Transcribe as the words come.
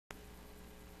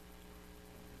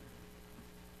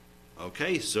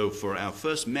Okay, so for our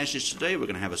first message today, we're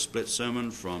going to have a split sermon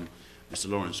from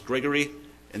Mr. Lawrence Gregory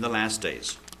in the last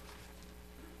days.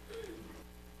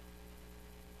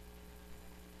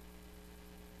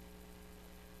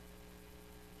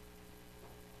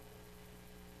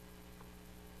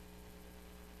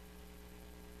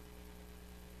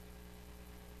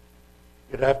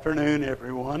 Good afternoon,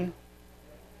 everyone.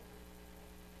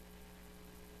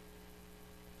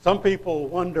 Some people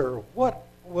wonder, what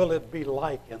will it be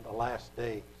like in the last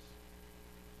days?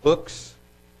 Books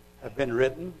have been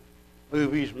written,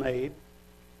 movies made,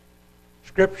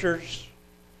 scriptures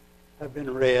have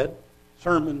been read,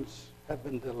 sermons have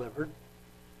been delivered.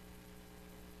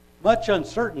 Much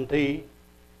uncertainty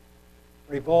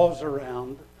revolves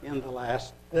around in the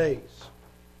last days.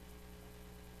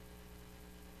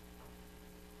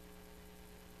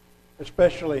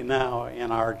 Especially now in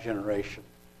our generation.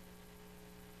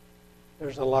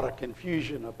 There's a lot of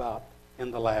confusion about in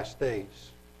the last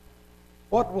days.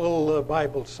 What will the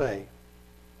Bible say?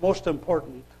 Most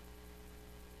important,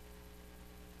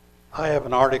 I have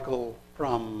an article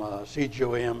from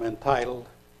CGOM entitled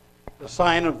The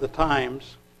Sign of the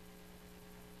Times,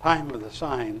 Time of the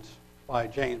Signs by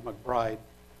James McBride,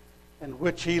 in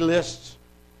which he lists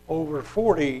over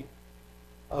 40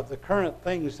 of the current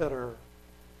things that are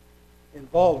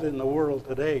involved in the world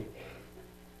today.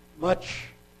 Much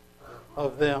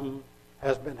of them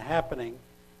has been happening,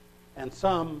 and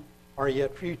some are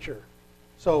yet future.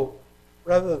 So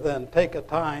rather than take a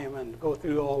time and go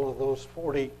through all of those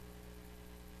 40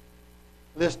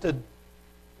 listed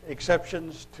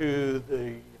exceptions to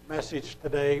the message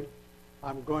today,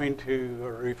 I'm going to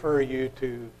refer you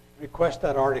to request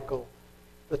that article,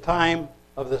 The Time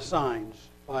of the Signs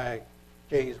by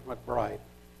James McBride.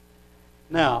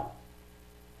 Now,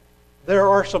 there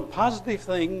are some positive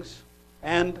things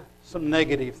and some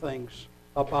negative things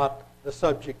about the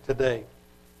subject today.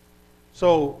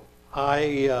 So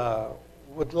I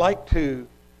would like to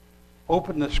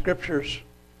open the scriptures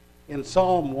in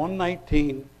Psalm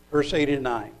 119, verse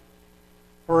 89.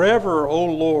 Forever, O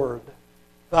Lord,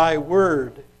 thy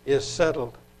word is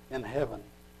settled in heaven.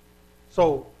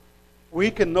 So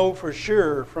we can know for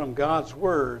sure from God's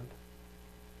word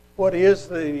what is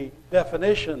the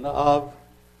definition of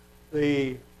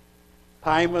the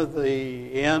time of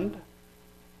the end,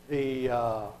 the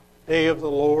day of the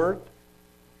Lord,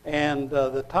 and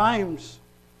the times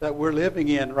that we're living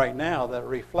in right now that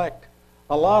reflect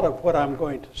a lot of what I'm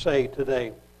going to say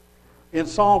today. In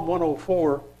Psalm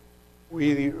 104,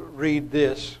 we read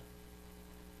this.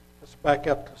 Let's back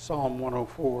up to Psalm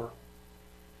 104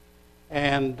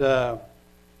 and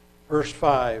verse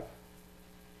 5.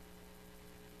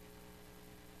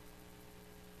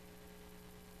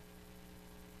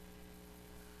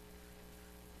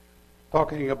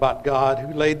 Talking about God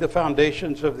who laid the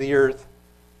foundations of the earth,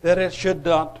 that it should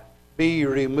not be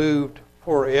removed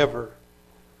forever.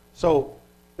 So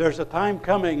there's a time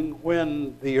coming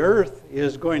when the earth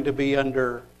is going to be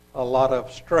under a lot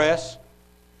of stress,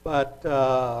 but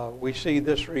we see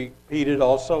this repeated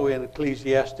also in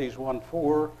Ecclesiastes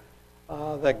 1:4,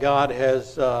 that God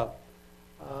has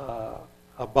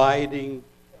abiding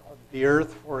the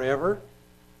earth forever,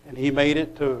 and He made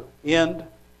it to end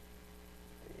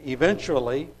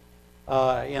eventually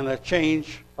in a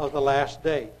change of the last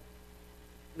day.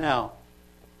 Now,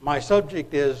 my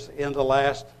subject is in the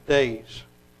last days.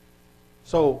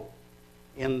 So,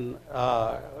 in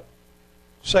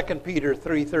 2 Peter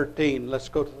 3:13, let's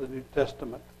go to the New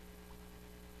Testament.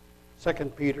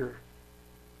 2 Peter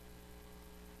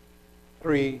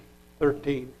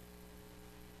 3:13.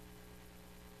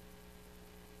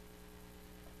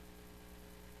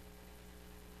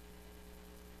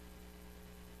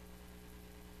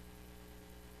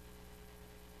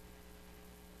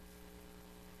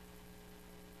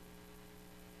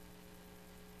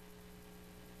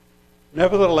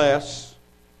 Nevertheless,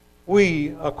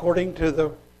 we, according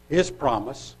to His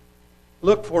promise,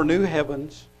 look for new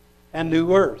heavens and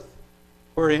new earth,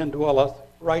 wherein dwelleth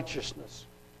righteousness.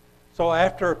 So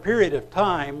after a period of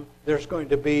time, there's going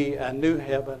to be a new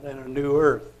heaven and a new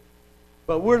earth.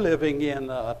 But we're living in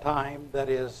a time that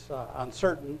is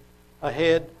uncertain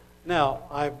ahead. Now,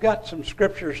 I've got some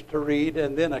scriptures to read,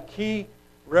 and then a key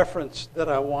reference that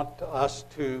I want us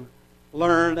to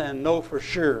learn and know for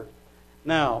sure.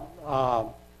 Now,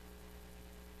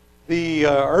 the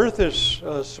earth is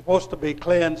supposed to be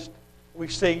cleansed. We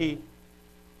see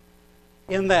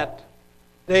in that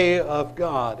day of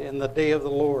God, in the day of the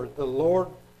Lord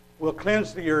will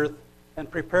cleanse the earth and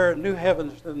prepare new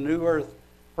heavens and new earth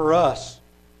for us.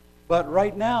 But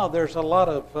right now, there's a lot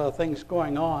of things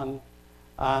going on,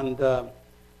 and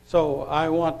so I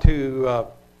want to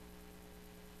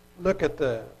look at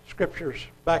the scriptures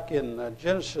back in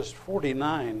Genesis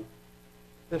 49,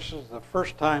 this is the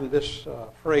first time this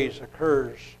phrase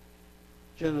occurs.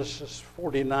 Genesis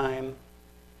 49,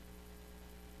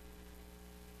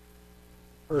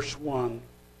 verse 1.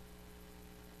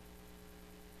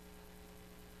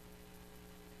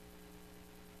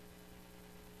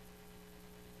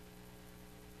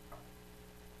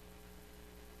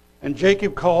 And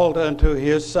Jacob called unto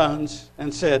his sons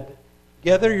and said,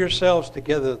 Gather yourselves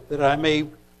together, that I may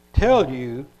tell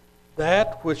you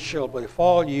that which shall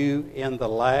befall you in the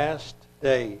last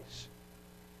days.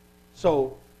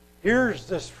 So here's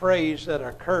this phrase that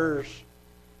occurs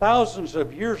thousands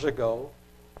of years ago,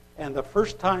 and the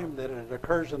first time that it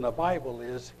occurs in the Bible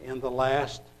is in the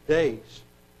last days.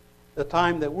 The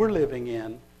time that we're living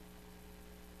in,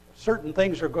 certain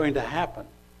things are going to happen.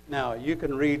 Now, you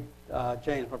can read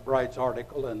James McBride's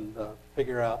article and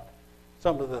figure out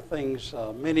some of the things,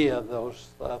 many of those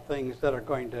things that are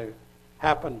going to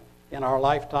happen in our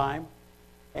lifetime,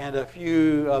 and a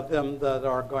few of them that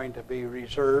are going to be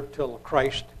reserved till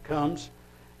Christ comes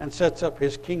and sets up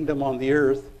his kingdom on the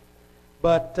earth.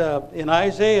 But in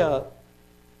Isaiah,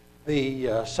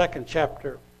 the second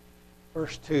chapter,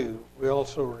 verse 2, we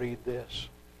also read this.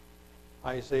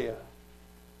 Isaiah.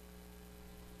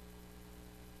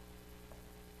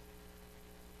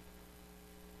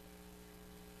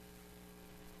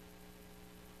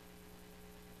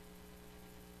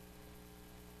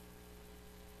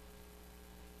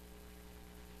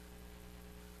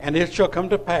 And it shall come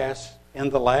to pass in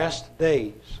the last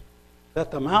days that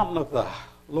the mountain of the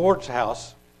Lord's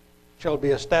house shall be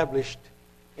established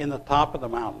in the top of the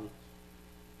mountains,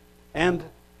 and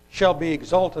shall be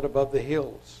exalted above the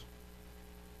hills.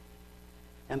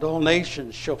 And all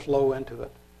nations shall flow into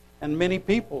it. And many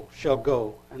people shall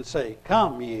go and say,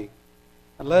 Come ye,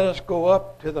 and let us go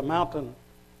up to the mountain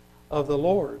of the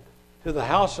Lord, to the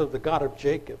house of the God of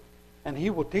Jacob. And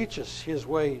he will teach us his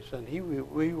ways, and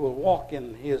we will walk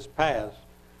in his paths.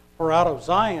 For out of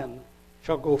Zion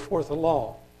shall go forth the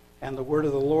law, and the word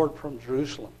of the Lord from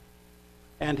Jerusalem.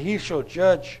 And he shall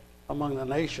judge among the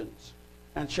nations,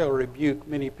 and shall rebuke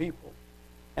many people.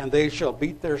 And they shall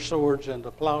beat their swords into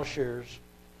plowshares,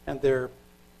 and their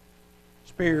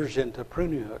spears into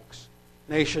pruning hooks.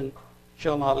 Nation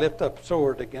shall not lift up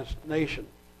sword against nation,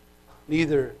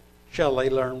 neither shall they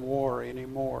learn war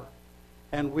anymore.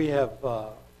 And we have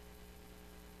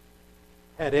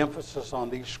had emphasis on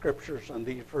these scriptures and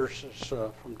these verses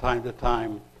from time to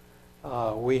time.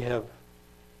 We have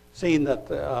seen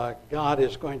that God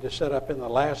is going to set up in the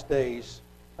last days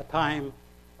a time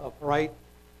of right,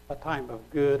 a time of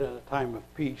good, and a time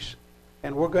of peace.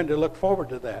 And we're going to look forward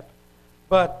to that.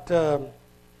 But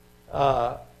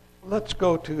let's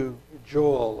go to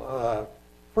Joel.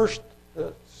 First,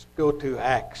 let's go to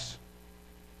Acts.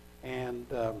 And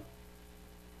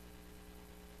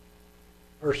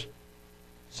verse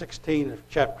 16 of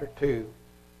chapter 2.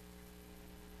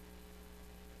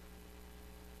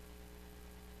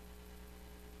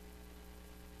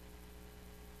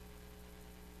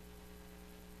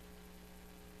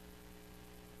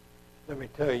 Let me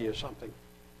tell you something.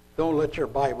 Don't let your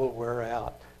Bible wear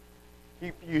out.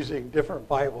 Keep using different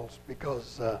Bibles,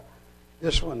 because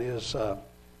this one is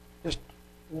just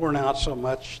worn out so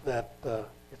much that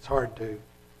it's hard to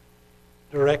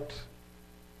direct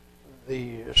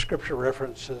the scripture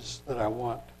references that I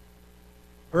want.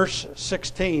 Verse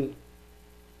 16.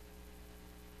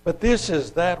 But this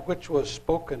is that which was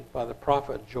spoken by the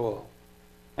prophet Joel.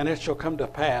 And it shall come to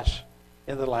pass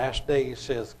in the last days,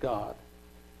 saith God,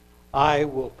 I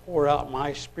will pour out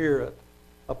my spirit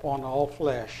upon all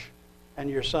flesh, and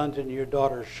your sons and your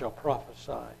daughters shall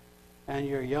prophesy, and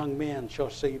your young men shall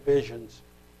see visions,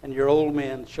 and your old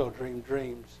men shall dream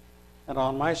dreams. And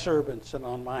on my servants and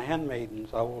on my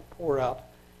handmaidens I will pour out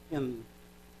in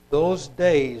those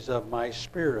days of my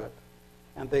spirit,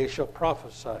 and they shall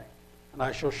prophesy. And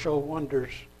I shall show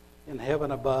wonders in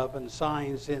heaven above, and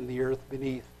signs in the earth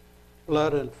beneath,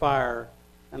 blood and fire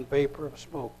and vapor of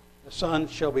smoke. The sun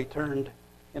shall be turned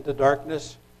into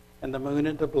darkness, and the moon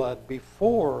into blood,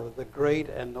 before the great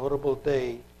and notable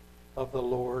day of the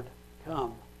Lord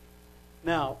come.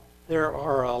 Now, there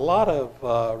are a lot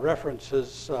of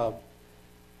references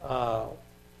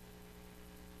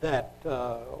that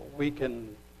we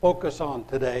can focus on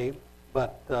today,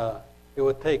 but it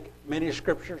would take many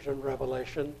scriptures in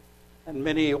Revelation and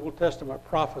many Old Testament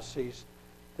prophecies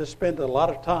to spend a lot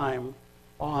of time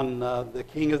on the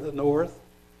king of the north,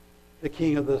 the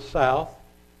king of the south,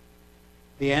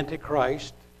 the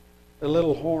Antichrist, the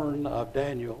little horn of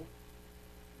Daniel,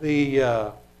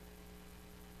 the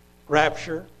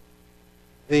rapture,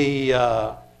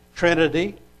 the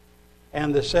Trinity,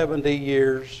 and the 70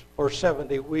 years or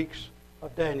 70 weeks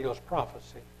of Daniel's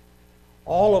prophecy.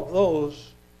 All of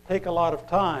those take a lot of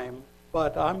time,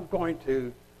 but I'm going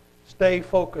to stay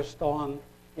focused on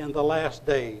in the last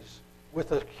days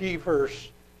with a key verse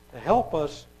to help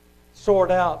us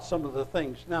sort out some of the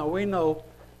things. Now, we know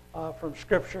from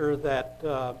Scripture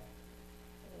that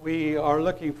we are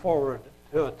looking forward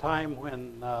to a time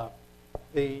when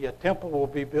the temple will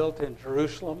be built in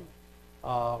Jerusalem.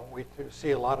 We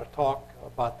see a lot of talk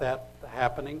about that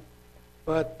happening.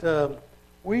 But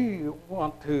we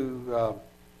want to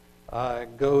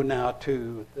go now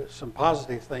to some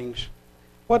positive things.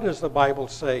 What does the Bible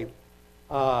say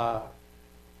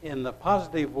in the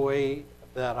positive way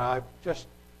that I've just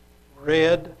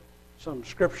read some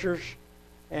scriptures,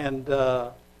 and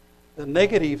the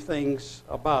negative things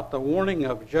about the warning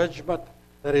of judgment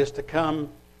that is to come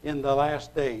in the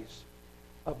last days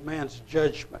of man's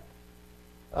judgment?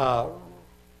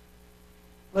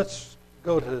 Let's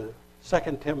go to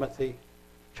 2 Timothy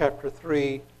chapter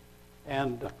 3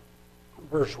 and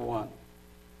verse 1.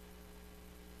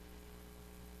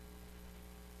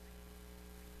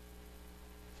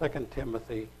 2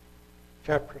 Timothy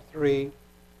chapter 3,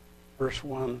 verse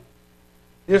 1.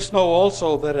 This know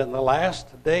also that in the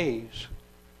last days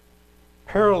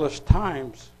perilous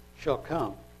times shall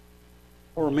come.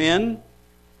 For men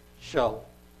shall,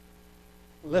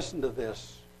 listen to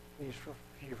this, these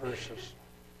few verses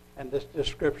and this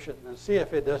description, and see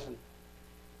if it doesn't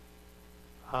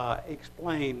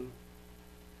explain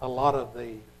a lot of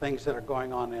the things that are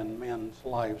going on in men's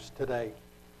lives today.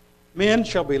 Men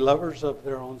shall be lovers of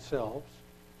their own selves,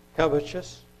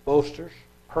 covetous, boasters,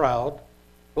 proud,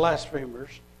 blasphemers,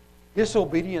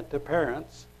 disobedient to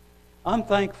parents,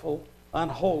 unthankful,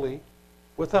 unholy,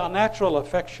 without natural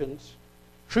affections,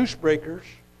 truce breakers,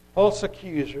 false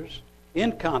accusers,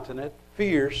 incontinent,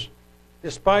 fierce,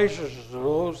 despisers of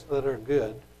those that are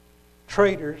good,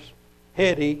 traitors,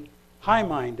 heady,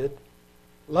 high-minded,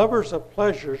 lovers of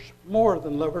pleasures more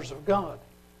than lovers of God,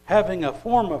 having a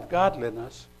form of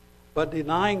godliness, but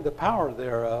denying the power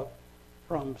thereof.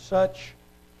 From such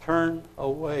turn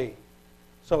away.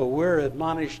 So we're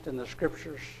admonished in the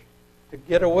Scriptures to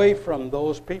get away from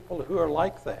those people who are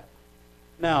like that.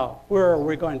 Now, where are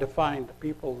we going to find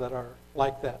people that are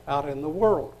like that? Out in the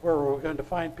world. Where are we going to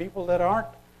find people that aren't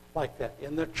like that?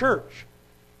 In the church.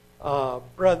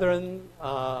 Brethren,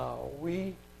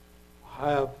 we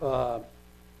have a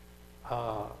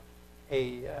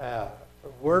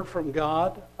word from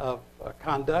God of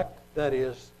conduct that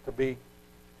is to be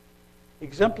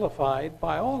exemplified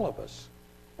by all of us.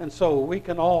 And so we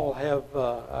can all have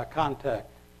a contact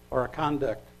or a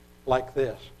conduct like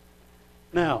this.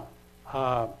 Now,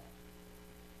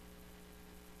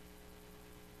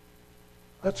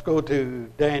 let's go to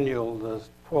Daniel, the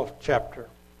 12th chapter.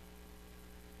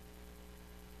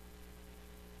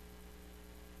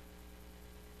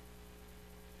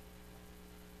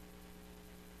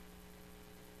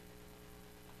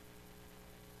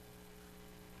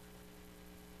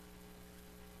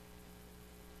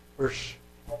 Verse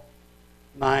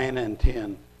 9 and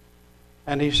 10.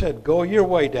 And he said, Go your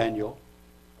way, Daniel,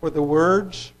 for the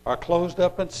words are closed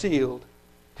up and sealed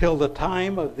till the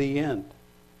time of the end.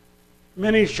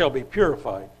 Many shall be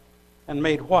purified and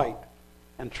made white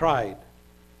and tried,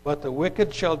 but the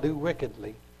wicked shall do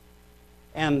wickedly.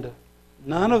 And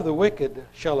none of the wicked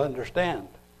shall understand,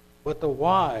 but the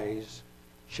wise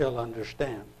shall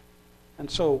understand.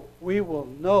 And so we will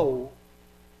know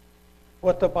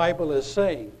what the Bible is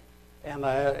saying. And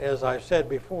as I said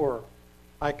before,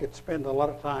 I could spend a lot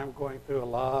of time going through a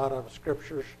lot of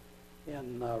scriptures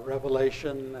in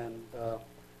Revelation and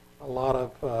a lot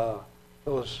of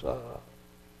those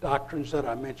doctrines that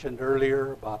I mentioned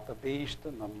earlier about the beast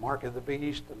and the mark of the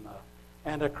beast and the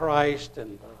Antichrist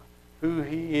and who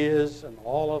he is and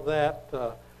all of that.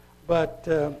 But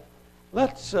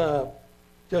let's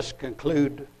just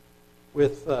conclude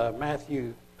with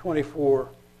Matthew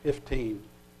 24:15.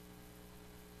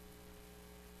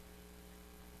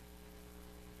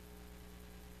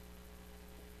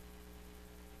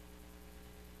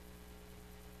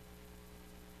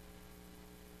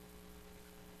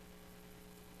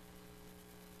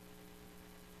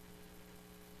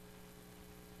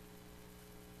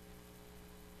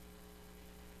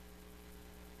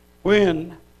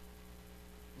 When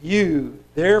you,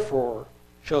 therefore,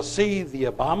 shall see the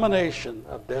abomination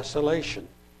of desolation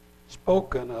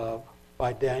spoken of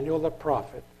by Daniel the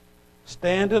prophet,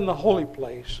 stand in the holy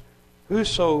place,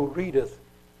 whoso readeth,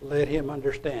 let him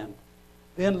understand.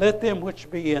 Then let them which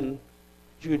be in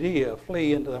Judea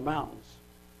flee into the mountains.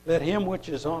 Let him which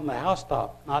is on the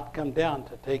housetop not come down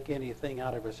to take anything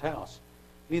out of his house.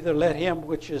 neither let him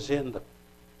which is in the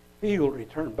field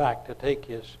return back to take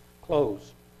his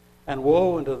clothes. And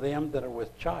woe unto them that are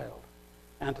with child,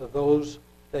 and to those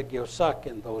that give suck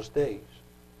in those days.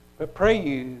 But pray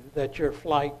you that your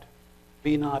flight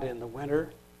be not in the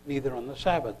winter, neither on the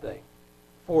Sabbath day.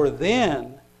 For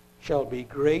then shall be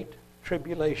great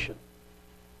tribulation.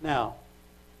 Now,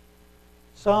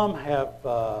 some have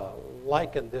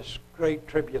likened this great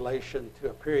tribulation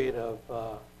to a period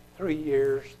of 3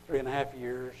 years, 3.5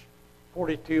 years,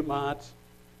 42 months,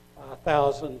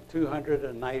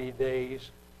 1,290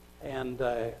 days. And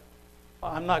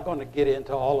I'm not going to get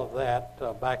into all of that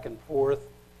back and forth,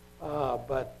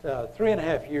 but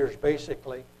 3.5 years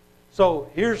basically. So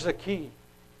here's the key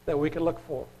that we can look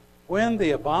for. When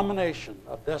the abomination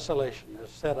of desolation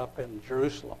is set up in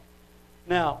Jerusalem.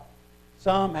 Now,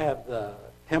 some have the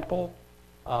temple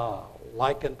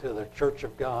likened to the church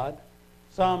of God.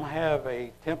 Some have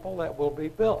a temple that will be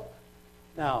built.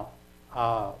 Now,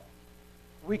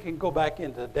 we can go back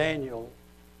into Daniel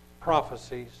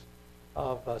prophecies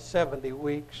of 70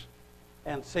 weeks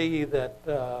and see that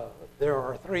there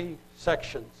are 3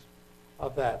 sections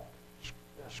of that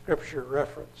scripture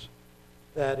reference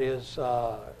that is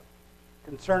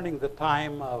concerning the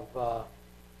time of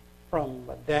from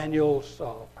Daniel's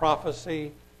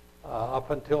prophecy up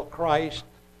until Christ.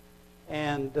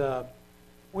 And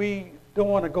we don't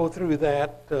want to go through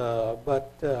that,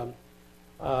 but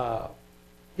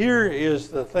here is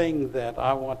the thing that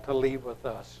I want to leave with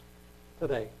us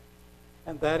today.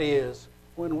 And that is,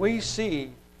 when we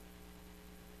see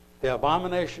the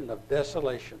abomination of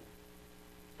desolation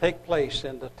take place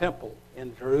in the temple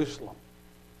in Jerusalem,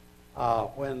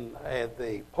 when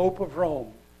the Pope of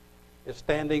Rome is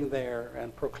standing there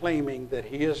and proclaiming that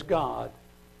he is God,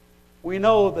 we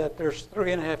know that there's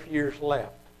 3.5 years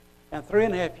left, and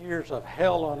 3.5 years of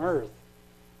hell on earth,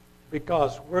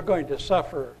 because we're going to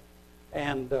suffer,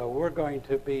 and we're going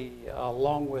to be,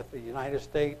 along with the United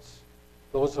States,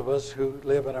 those of us who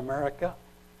live in America,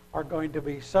 are going to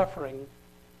be suffering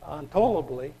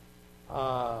untolerably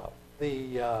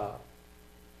the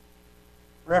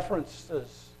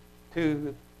references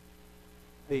to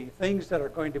the things that are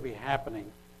going to be happening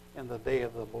in the day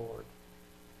of the Lord.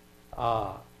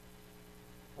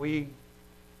 We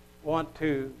want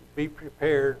to be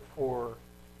prepared for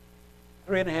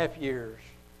 3.5 years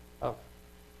of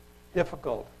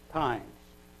difficult times.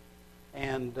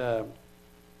 And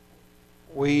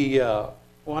we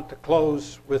want to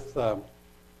close with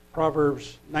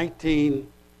Proverbs 19,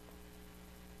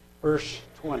 verse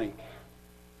 20.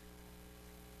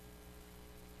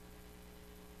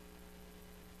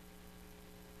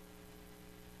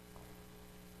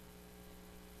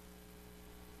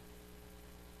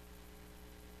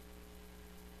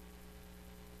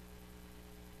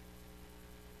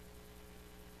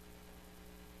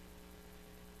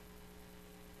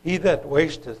 He that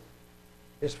wasteth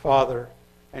his father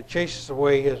and chaseth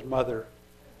away his mother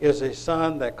is a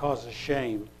son that causeth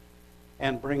shame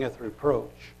and bringeth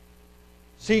reproach.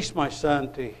 Cease, my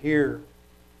son, to hear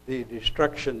the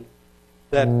destruction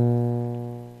that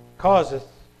causeth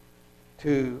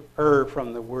to err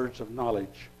from the words of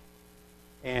knowledge.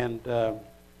 And I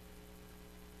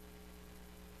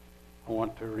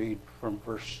want to read from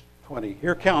verse 20.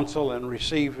 Hear counsel and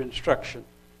receive instruction,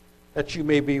 that you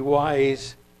may be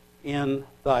wise in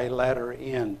thy latter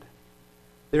end.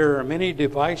 There are many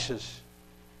devices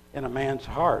in a man's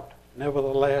heart.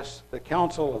 Nevertheless, the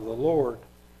counsel of the Lord,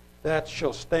 that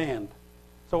shall stand.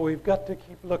 So we've got to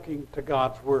keep looking to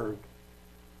God's Word.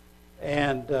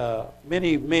 And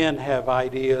many men have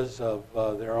ideas of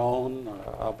their own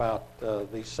about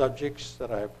these subjects that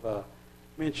I've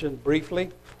mentioned briefly.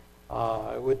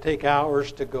 It would take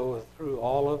hours to go through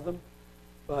all of them.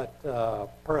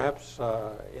 But perhaps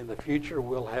in the future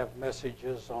we'll have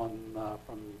messages on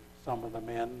from some of the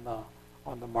men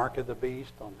on the mark of the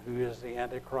beast, on who is the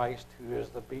Antichrist, who is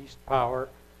the beast power,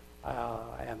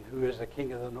 and who is the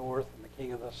king of the north and the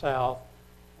king of the south.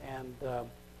 And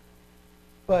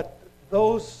but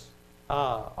those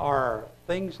are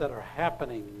things that are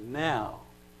happening now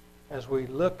as we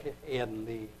look in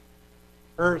the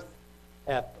earth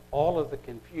at all of the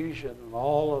confusion and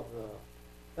all of the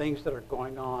things that are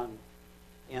going on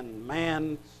in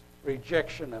man's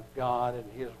rejection of God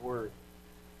and His Word.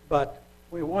 But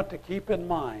we want to keep in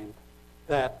mind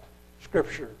that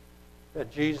Scripture,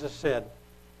 that Jesus said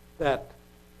that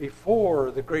before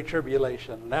the Great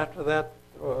Tribulation, and after that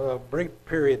brief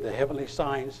period, the heavenly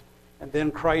signs, and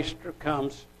then Christ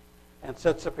comes and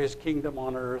sets up His kingdom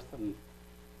on earth, and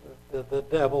the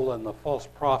devil and the false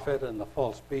prophet and the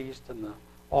false beast and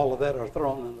all of that are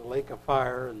thrown in the lake of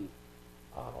fire and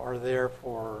are there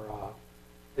for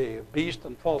the beast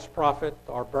and false prophet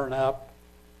are burned up,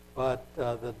 but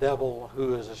the devil,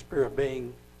 who is a spirit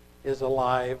being, is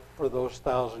alive for those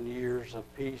 1,000 years of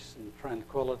peace and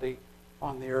tranquility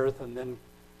on the earth. And then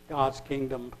God's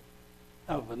kingdom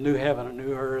of a new heaven and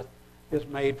new earth is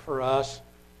made for us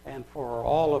and for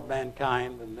all of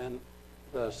mankind, and then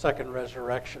the second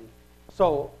resurrection.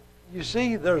 So you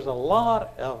see, there's a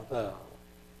lot of the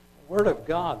Word of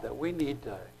God that we need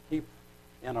to keep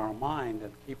in our mind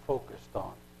and keep focused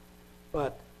on.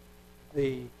 But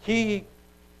the key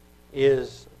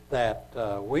is that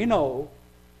we know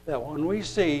that when we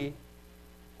see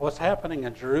what's happening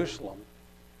in Jerusalem,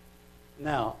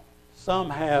 now, some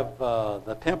have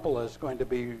the temple is going to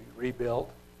be rebuilt,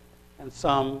 and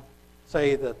some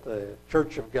say that the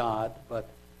Church of God, but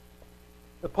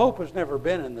the Pope has never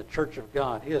been in the Church of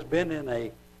God. He has been in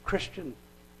a Christian,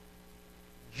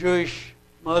 Jewish,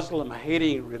 Muslim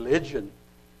hating religion,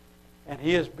 and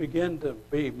he has begun to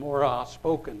be more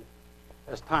outspoken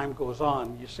as time goes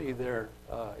on. You see there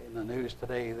in the news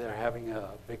today, they're having a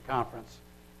big conference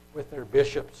with their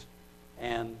bishops,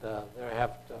 and they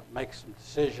have to make some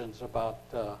decisions about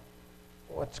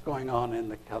what's going on in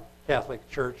the Catholic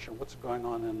Church and what's going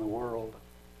on in the world.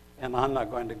 And I'm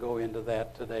not going to go into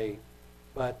that today.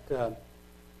 But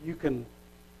you can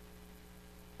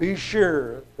be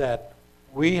sure that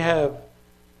we have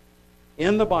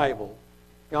in the Bible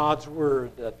God's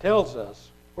Word that tells us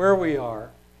where we are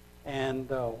and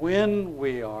when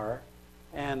we are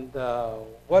and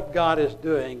what God is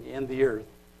doing in the earth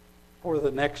for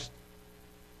the next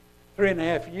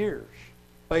 3.5 years,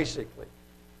 basically.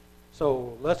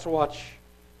 So let's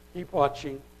keep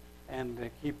watching, and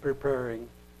keep preparing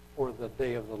for the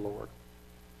day of the Lord.